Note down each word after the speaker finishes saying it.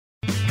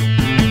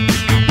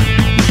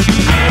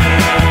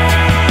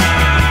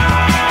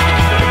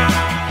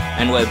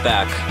we're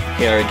back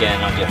here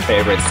again on your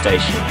favorite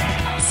station.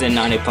 It's in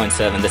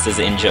 90.7. This is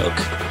In Joke.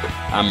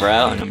 I'm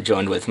Rao, and I'm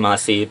joined with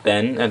Marcie,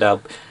 Ben,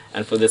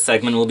 and for this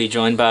segment, we'll be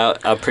joined by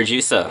our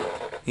producer.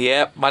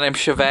 Yeah, my name's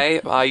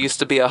Shivé. I used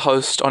to be a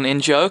host on In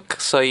Joke,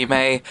 so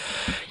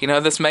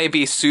this may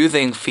be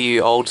soothing for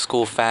you old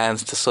school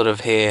fans to sort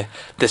of hear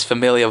this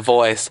familiar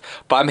voice.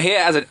 But I'm here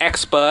as an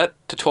expert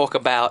to talk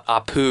about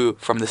Apu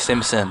from The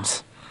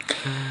Simpsons.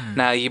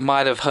 Now, you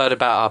might have heard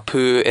about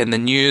Apu in the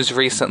news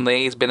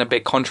recently. He's been a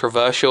bit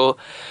controversial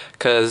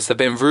because there have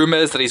been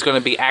rumors that he's going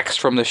to be axed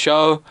from the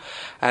show.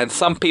 And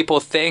some people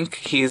think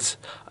he's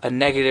a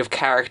negative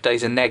character.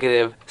 He's a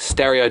negative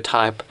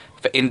stereotype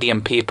for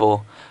Indian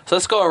people. So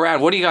let's go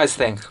around. What do you guys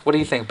think? What do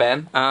you think,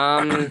 Ben?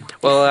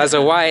 Well, as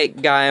a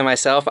white guy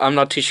myself, I'm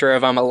not too sure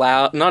if I'm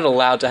not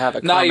allowed to have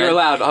a comment. No, you're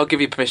allowed. I'll give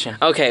you permission.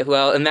 Okay,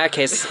 well, in that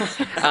case,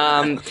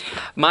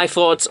 my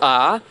thoughts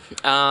are,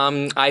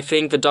 I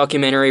think the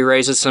documentary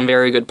raises some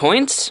very good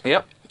points.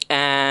 Yep.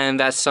 And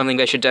that's something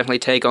they should definitely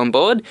take on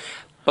board.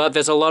 But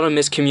there's a lot of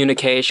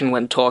miscommunication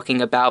when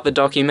talking about the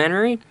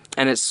documentary,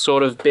 and it's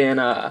sort of been,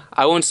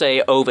 I won't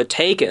say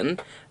overtaken,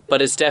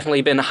 but it's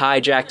definitely been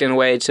hijacked in a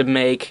way to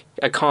make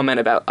a comment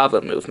about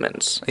other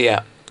movements.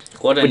 Yeah.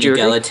 What an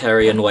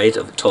egalitarian way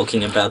of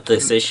talking about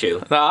this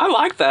issue. No, I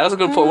like that. That's a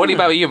good point. What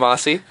about you,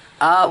 Marcie?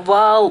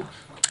 Well,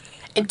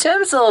 in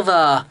terms of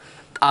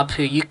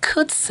Apu, you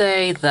could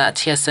say that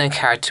he has certain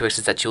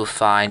characteristics that you'll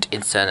find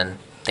in certain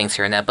things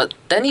here and there, but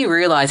then you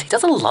realize he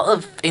does a lot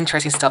of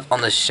interesting stuff on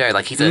the show.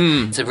 Like, he's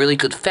a really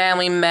good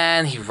family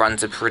man. He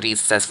runs a pretty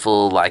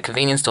successful,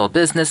 convenience store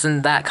business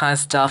and that kind of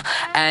stuff.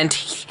 And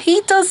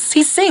he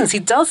sings, he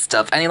does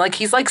stuff, and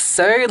he's such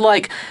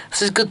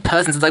a good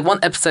person. So there's one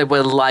episode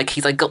where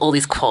he's got all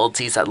these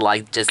qualities that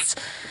just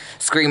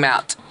scream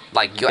out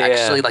you're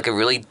actually a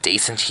really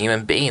decent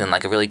human being and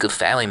a really good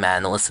family man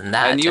and all this and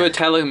that. And you were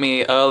telling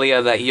me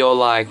earlier that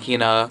you're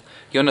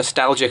you're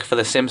nostalgic for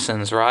The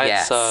Simpsons, right?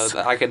 Yes. So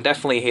I can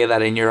definitely hear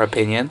that in your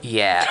opinion.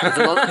 Yeah. There's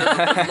a lot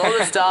of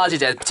nostalgia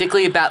there,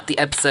 particularly about the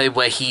episode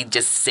where he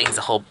just sings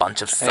a whole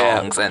bunch of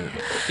songs. Yeah. And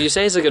You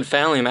say he's a good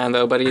family man,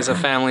 though, but he's a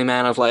family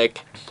man of,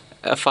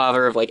 a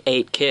father of,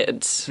 8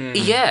 kids.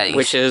 Yeah.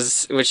 Which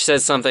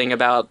says something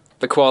about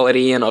the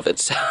quality in of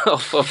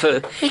itself of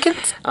a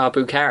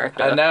Apu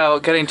character. And now,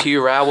 getting to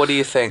you, Rao, what do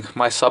you think?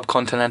 My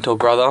subcontinental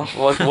brother.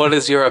 What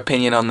is your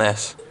opinion on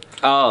this?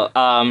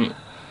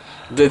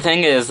 The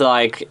thing is,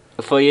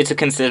 for you to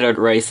consider it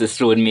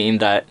racist would mean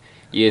that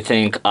you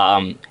think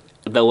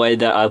the way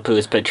that Apu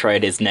is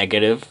portrayed is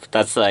negative.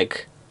 That's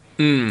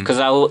because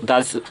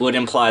that would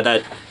imply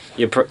that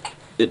you're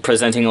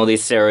presenting all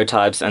these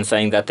stereotypes and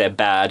saying that they're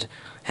bad,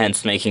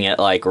 hence making it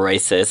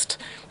racist.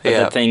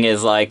 But the thing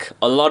is, a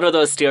lot of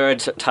those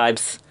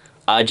stereotypes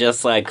are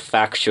just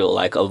factual.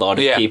 A lot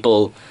of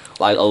people,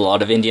 a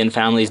lot of Indian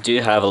families do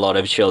have a lot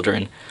of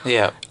children.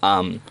 Yeah.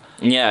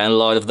 Yeah, and a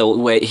lot of the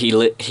way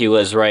he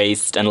was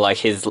raised and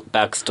his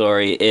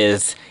backstory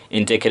is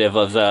indicative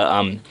of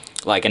the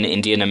an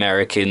Indian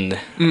American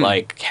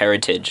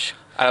heritage.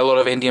 And a lot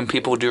of Indian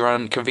people do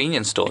run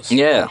convenience stores.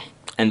 Yeah,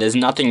 and there's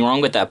nothing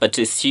wrong with that. But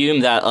to assume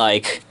that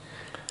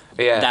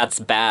that's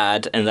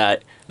bad and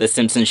that The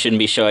Simpsons shouldn't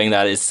be showing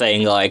that is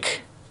saying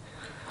that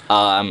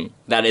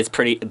is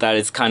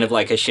kind of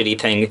a shitty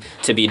thing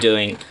to be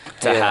doing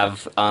to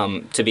have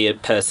to be a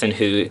person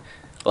who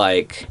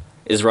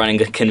is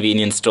running a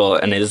convenience store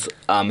and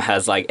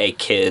has 8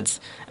 kids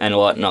and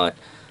whatnot.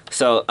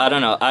 So I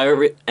don't know.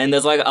 And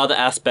there's other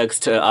aspects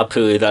to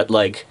Apu that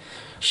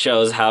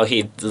shows how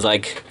he's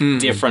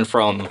different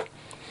from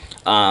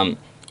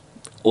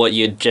what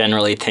you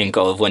generally think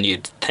of when you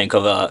think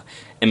of a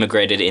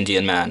immigrated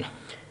Indian man.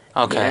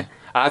 Okay. Yeah.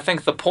 I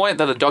think the point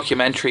that the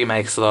documentary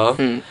makes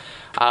though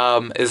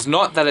is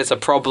not that it's a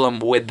problem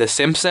with The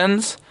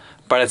Simpsons,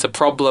 but it's a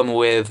problem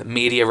with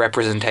media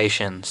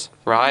representations,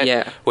 right?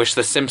 Yeah. Which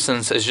The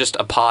Simpsons is just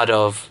a part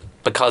of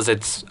because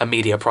it's a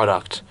media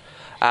product.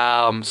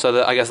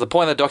 I guess the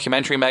point the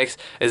documentary makes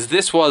is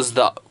this was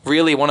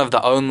really one of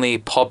the only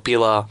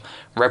popular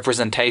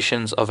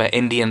representations of an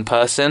Indian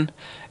person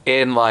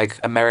in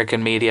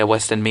American media,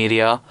 Western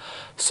media.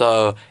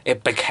 So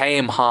it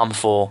became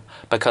harmful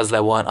because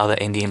there weren't other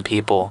Indian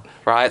people,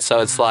 right? So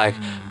it's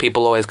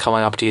people always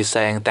coming up to you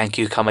saying, thank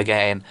you, come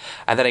again.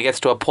 And then it gets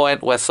to a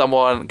point where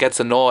someone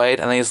gets annoyed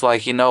and he's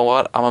like, you know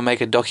what, I'm going to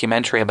make a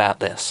documentary about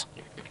this.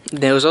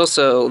 There was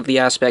also the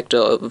aspect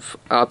of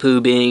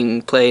Apu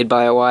being played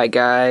by a white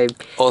guy.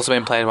 Also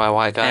being played by a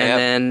white guy, And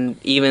then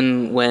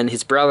even when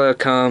his brother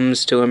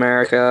comes to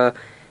America,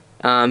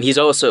 he's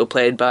also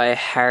played by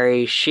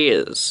Harry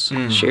Shears.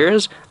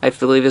 Shears, I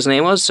believe his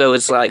name was. So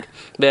it's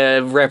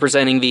they're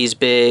representing these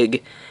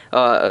big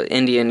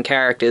Indian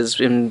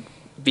characters in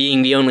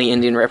being the only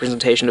Indian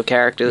representation of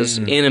characters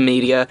in a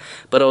media,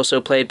 but also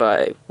played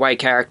by white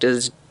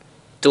characters,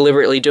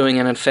 deliberately doing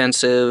an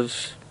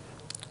offensive...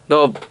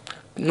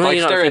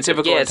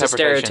 stereotypical Yeah, it's a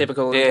interpretation.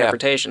 stereotypical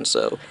interpretation,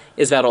 so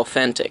is that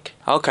authentic?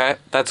 Okay,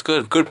 that's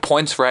good. Good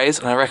points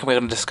raised, and I reckon we're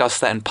going to discuss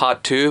that in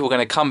part 2. We're going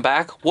to come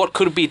back. What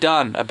could be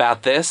done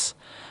about this?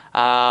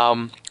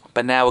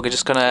 But now we're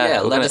just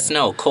gonna let us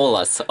know. Call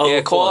us.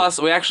 Call us.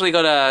 We actually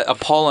got a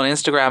poll on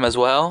Instagram as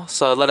well.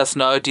 So let us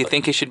know. Do you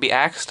think he should be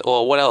axed,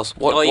 or what else?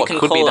 Or you what can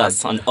could be call done?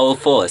 us on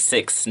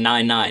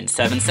 04699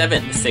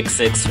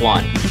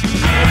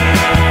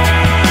 77661.